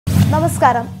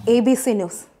നമസ്കാരം ABC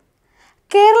news.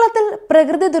 കേരളത്തിൽ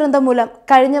പ്രകൃതി ദുരന്തം മൂലം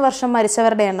കഴിഞ്ഞ വർഷം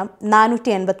മരിച്ചവരുടെ എണ്ണം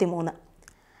 483.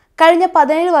 കഴിഞ്ഞ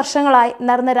 17 വർഷങ്ങളായി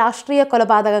നടന്ന രാഷ്ട്രീയ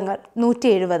കൊലപാതകങ്ങൾ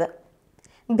 170.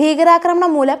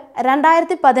 ഭീകരാക്രമണം മൂലം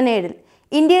 2017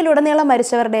 ഇന്ത്യയിലുടനീളം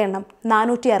മരിച്ചവരുടെ എണ്ണം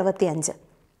 465.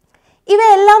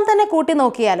 ഇവയെല്ലാം തന്നെ കൂട്ടി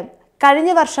നോക്കിയാലും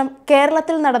കഴിഞ്ഞ വർഷം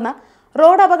കേരളത്തിൽ നടന്ന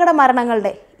റോഡ് അപകട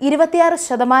മരണങ്ങളുടെ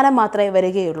 26% മാത്രമേ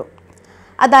വരികയുള്ളൂ.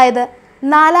 അതായത്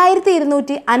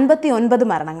 4259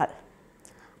 മരണങ്ങൾ.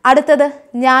 അടുത്തത്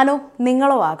ഞാനോ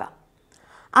നിങ്ങളോ ആകാം.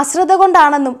 അശ്രദ്ധ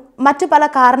കൊണ്ടാണെന്നും മറ്റു പല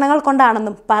കാരണങ്ങൾ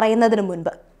കൊണ്ടാണെന്നും പറയുന്നതിന്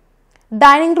മുൻപ്,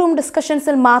 ഡൈനിങ് റൂം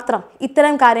ഡിസ്കഷൻസിൽ മാത്രം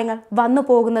ഇത്തരം കാര്യങ്ങൾ വന്നു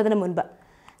പോകുന്നതിന് മുൻപ്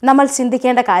നമ്മൾ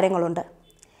ചിന്തിക്കേണ്ട കാര്യങ്ങളുണ്ട്.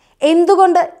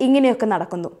 എന്തുകൊണ്ട് ഇങ്ങനെയൊക്കെ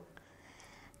നടക്കുന്നു?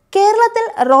 കേരളത്തിൽ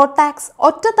റോഡ് ടാക്സ്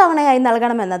ഒറ്റത്തവണയായി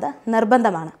നൽകണമെന്നത്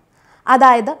നിർബന്ധമാണ്.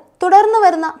 അതായത് തുടർന്ന്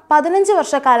വരുന്ന 15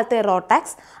 വർഷക്കാലത്തെ റോഡ്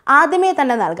ടാക്സ് ആദ്യമേ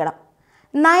തന്നെ നൽകണം.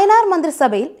 നയനാർ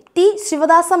മന്ത്രിസഭയിൽ T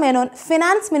Sivadas Menon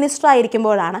finance minister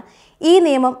ആയിരിക്കുമ്പോഴാണ് ഈ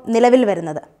നിയമം നിലവിൽ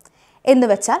വരുന്നത്.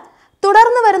 എന്നുവെച്ചാൽ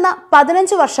തുടർന്ന് വരുന്ന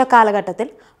 15 വർഷ കാലഘട്ടത്തിൽ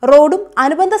റോഡും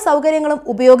അനുബന്ധ സൗകര്യങ്ങളും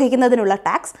ഉപയോഗിക്കുന്നതിനുള്ള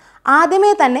ടാക്സ്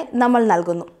ആദ്യമേ തന്നെ നമ്മൾ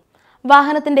നൽകുന്നു.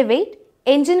 വാഹനത്തിൻ്റെ weight,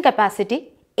 engine capacity,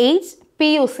 age,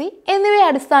 PUC എന്നിവയെ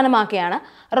അടിസ്ഥാനമാക്കിയാണ്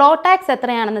റോഡ് ടാക്സ്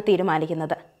എത്രയാണെന്ന്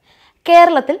തീരുമാനിക്കുന്നത്.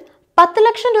 കേരളത്തിൽ 10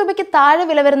 ലക്ഷം രൂപയ്ക്ക് താഴെ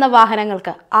വില വരുന്ന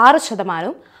വാഹനങ്ങൾക്ക്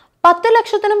 6%, 10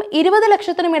 ലക്ഷത്തിനും 20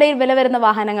 ലക്ഷത്തിനും ഇടയിൽ വില വരുന്ന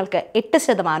വാഹനങ്ങൾക്ക്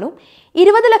 8%,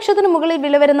 20 ലക്ഷത്തിനു മുകളിൽ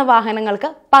വില വരുന്ന വാഹനങ്ങൾക്ക്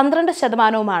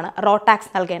 12%മാണ് റോഡ് ടാക്സ്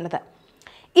നൽകേണ്ടത്.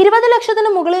 20 ലക്ഷത്തിന്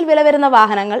മുകളിൽ വില വരുന്ന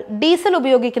വാഹനങ്ങൾ ഡീസൽ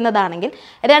ഉപയോഗിക്കുന്നതാണെങ്കിൽ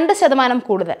 2%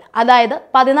 കൂടുതൽ, അതായത്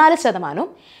 14%,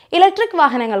 ഇലക്ട്രിക്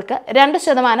വാഹനങ്ങൾക്ക്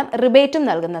 2% റിബേറ്റും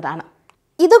നൽകുന്നതാണ്.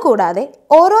 ഇതുകൂടാതെ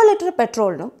ഓരോ ലിറ്റർ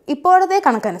പെട്രോളിനും ഇപ്പോഴത്തെ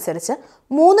കണക്കനുസരിച്ച്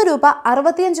 3 രൂപ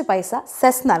 65 പൈസ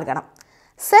സെസ് നൽകണം.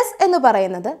 സെസ് എന്ന്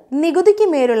പറയുന്നത് നികുതിക്ക്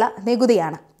മേലുള്ള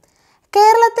നികുതിയാണ്.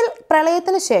 കേരളത്തിൽ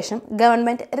പ്രളയത്തിന് ശേഷം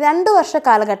ഗവൺമെൻറ് 2 വർഷ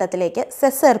കാലഘട്ടത്തിലേക്ക്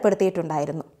സെസ്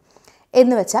ഏർപ്പെടുത്തിയിട്ടുണ്ടായിരുന്നു.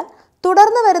 എന്നുവെച്ചാൽ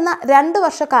തുടർന്ന് വരുന്ന 2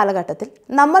 വർഷ കാലഘട്ടത്തിൽ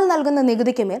നമ്മൾ നൽകുന്ന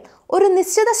നികുതിക്ക് മേൽ ഒരു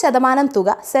നിശ്ചിത ശതമാനം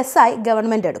തുക സെസ്സായി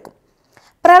ഗവൺമെൻറ് എടുക്കും.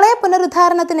 പ്രളയ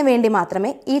പുനരുദ്ധാരണത്തിന് വേണ്ടി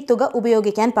മാത്രമേ ഈ തുക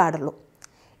ഉപയോഗിക്കാൻ പാടുള്ളൂ.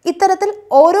 ഇത്തരത്തിൽ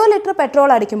ഓരോ ലിറ്റർ പെട്രോൾ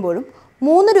അടിക്കുമ്പോഴും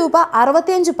 3 രൂപ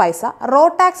 65 പൈസ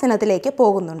റോഡ് ടാക്സ് ഇനത്തിലേക്ക്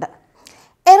പോകുന്നുണ്ട്.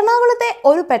 എറണാകുളത്തെ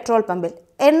ഒരു പെട്രോൾ പമ്പിൽ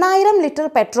 8000 ലിറ്റർ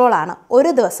പെട്രോളാണ് ഒരു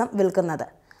ദിവസം വിൽക്കുന്നത്.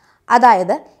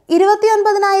 അതായത്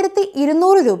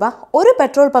 29,200 രൂപ ഒരു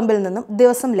പെട്രോൾ പമ്പിൽ നിന്നും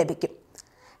ദിവസം ലഭിക്കും.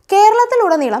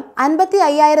 കേരളത്തിലുടനീളം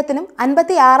 55,000-നും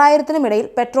 56,000-നും ഇടയിൽ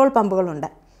പെട്രോൾ പമ്പുകളുണ്ട്.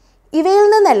 ഇവയിൽ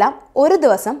നിന്നെല്ലാം ഒരു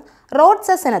ദിവസം റോഡ്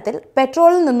സെസ് ഇനത്തിൽ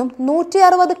പെട്രോളിൽ നിന്നും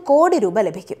 160 കോടി രൂപ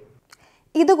ലഭിക്കും.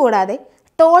 ഇതുകൂടാതെ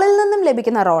ടോളിൽ നിന്നും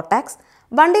ലഭിക്കുന്ന റോഡ് ടാക്സ്,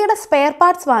 വണ്ടിയുടെ സ്പെയർ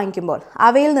പാർട്സ് വാങ്ങിക്കുമ്പോൾ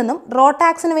അവയിൽ നിന്നും റോഡ്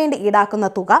ടാക്സിന് വേണ്ടി ഈടാക്കുന്ന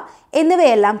തുക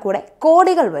എന്നിവയെല്ലാം കൂടെ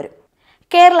കോടികൾ വരും.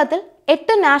 കേരളത്തിൽ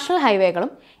 8 നാഷണൽ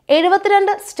ഹൈവേകളും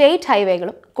 72 സ്റ്റേറ്റ്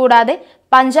ഹൈവേകളും കൂടാതെ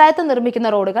പഞ്ചായത്ത് നിർമ്മിക്കുന്ന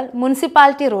റോഡുകൾ,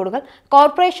 മുനിസിപ്പാലിറ്റി റോഡുകൾ,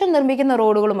 കോർപ്പറേഷൻ നിർമ്മിക്കുന്ന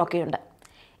റോഡുകളുമൊക്കെയുണ്ട്.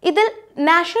 ഇതിൽ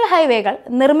നാഷണൽ ഹൈവേകൾ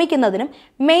നിർമ്മിക്കുന്നതിനും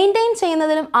മെയിൻറ്റെയിൻ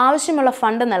ചെയ്യുന്നതിനും ആവശ്യമുള്ള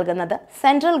ഫണ്ട് നൽകുന്നത്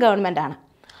സെൻട്രൽ ഗവൺമെൻറ്റാണ്.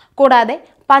 കൂടാതെ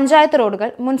പഞ്ചായത്ത് റോഡുകൾ,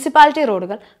 മുനിസിപ്പാലിറ്റി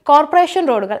റോഡുകൾ, കോർപ്പറേഷൻ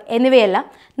റോഡുകൾ എന്നിവയെല്ലാം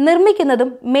നിർമ്മിക്കുന്നതും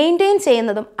മെയിൻറ്റെയിൻ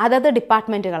ചെയ്യുന്നതും അതത്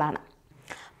ഡിപ്പാർട്ട്മെൻറ്റുകളാണ്.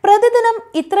 പ്രതിദിനം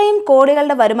ഇത്രയും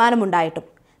കോടികളുടെ വരുമാനമുണ്ടായിട്ടും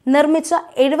നിർമ്മിച്ച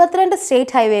 72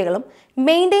 സ്റ്റേറ്റ് ഹൈവേകളും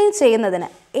മെയിൻറ്റെയിൻ ചെയ്യുന്നതിന്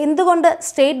എന്തുകൊണ്ട്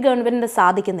സ്റ്റേറ്റ് ഗവൺമെൻറ്റിന്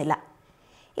സാധിക്കുന്നില്ല?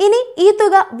 ഇനി ഈ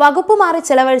തുക വകുപ്പ് മാറി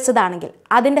ചെലവഴിച്ചതാണെങ്കിൽ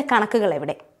അതിൻ്റെ കണക്കുകൾ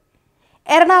എവിടെ?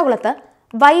 എറണാകുളത്ത്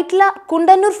വൈറ്റ്ല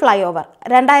കുണ്ടന്നൂർ ഫ്ലൈ ഓവർ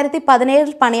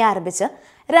 2017 പണി ആരംഭിച്ച്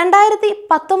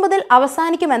 2019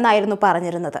 അവസാനിക്കുമെന്നായിരുന്നു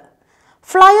പറഞ്ഞിരുന്നത്.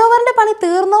 ഫ്ലൈ ഓവറിൻ്റെ പണി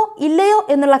തീർന്നോ ഇല്ലയോ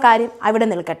എന്നുള്ള കാര്യം അവിടെ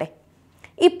നിൽക്കട്ടെ.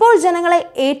 ഇപ്പോൾ ജനങ്ങളെ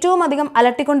ഏറ്റവും അധികം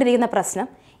അലട്ടിക്കൊണ്ടിരിക്കുന്ന പ്രശ്നം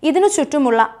ഇതിനു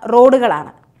ചുറ്റുമുള്ള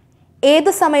റോഡുകളാണ്.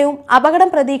 ഏത് സമയവും അപകടം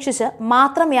പ്രതീക്ഷിച്ച്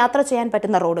മാത്രം യാത്ര ചെയ്യാൻ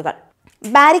പറ്റുന്ന റോഡുകൾ.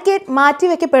 ബാരിക്കേഡ്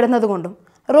മാറ്റിവെക്കപ്പെടുന്നതുകൊണ്ടും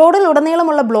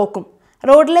റോഡിലുടനീളമുള്ള ബ്ലോക്കും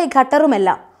റോഡിലെ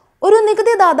ഗട്ടറുമെല്ലാം ഒരു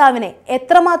നികുതിദാതാവിനെ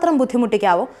എത്രമാത്രം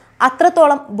ബുദ്ധിമുട്ടിക്കാവോ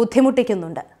അത്രത്തോളം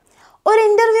ബുദ്ധിമുട്ടിക്കുന്നുണ്ട്. ഒരു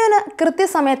ഇൻ്റർവ്യൂവിന്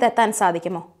കൃത്യസമയത്ത് എത്താൻ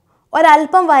സാധിക്കുമോ?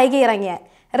 ഒരല്പം വൈകി ഇറങ്ങിയാൽ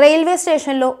റെയിൽവേ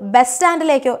സ്റ്റേഷനിലോ ബസ്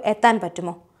സ്റ്റാൻഡിലേക്കോ എത്താൻ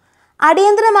പറ്റുമോ?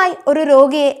 അടിയന്തരമായി ഒരു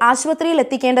രോഗിയെ ആശുപത്രിയിൽ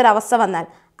എത്തിക്കേണ്ട ഒരവസ്ഥ വന്നാൽ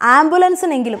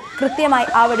ആംബുലൻസിനെങ്കിലും കൃത്യമായി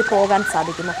ആ വഴി പോകാൻ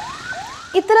സാധിക്കുമോ?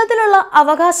 ഇത്തരത്തിലുള്ള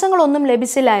അവകാശങ്ങളൊന്നും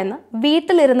ലഭിച്ചില്ല എന്ന്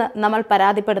വീട്ടിലിരുന്ന് നമ്മൾ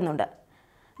പരാതിപ്പെടുന്നുണ്ട്.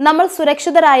 നമ്മൾ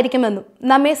സുരക്ഷിതരായിരിക്കുമെന്നും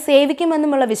നമ്മെ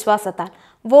സേവിക്കുമെന്നുമുള്ള വിശ്വാസത്താൽ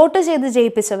വോട്ട് ചെയ്ത്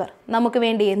ജയിപ്പിച്ചവർ നമുക്ക്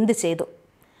വേണ്ടി എന്ത് ചെയ്തു?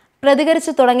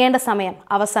 പ്രതികരിച്ചു തുടങ്ങേണ്ട സമയം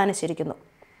അവസാനിച്ചിരിക്കുന്നു.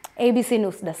 ABC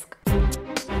news desk.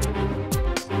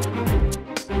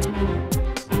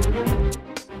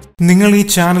 നിങ്ങൾ ഈ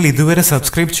ചാനൽ ഇതുവരെ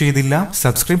സബ്സ്ക്രൈബ് ചെയ്തില്ല?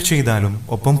 സബ്സ്ക്രൈബ് ചെയ്താലും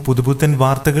ഒപ്പം പുതുപുത്തൻ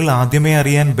വാർത്തകൾ ആദ്യമേ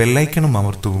അറിയാൻ ബെല്ലൈക്കണും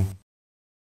അമർത്തൂ.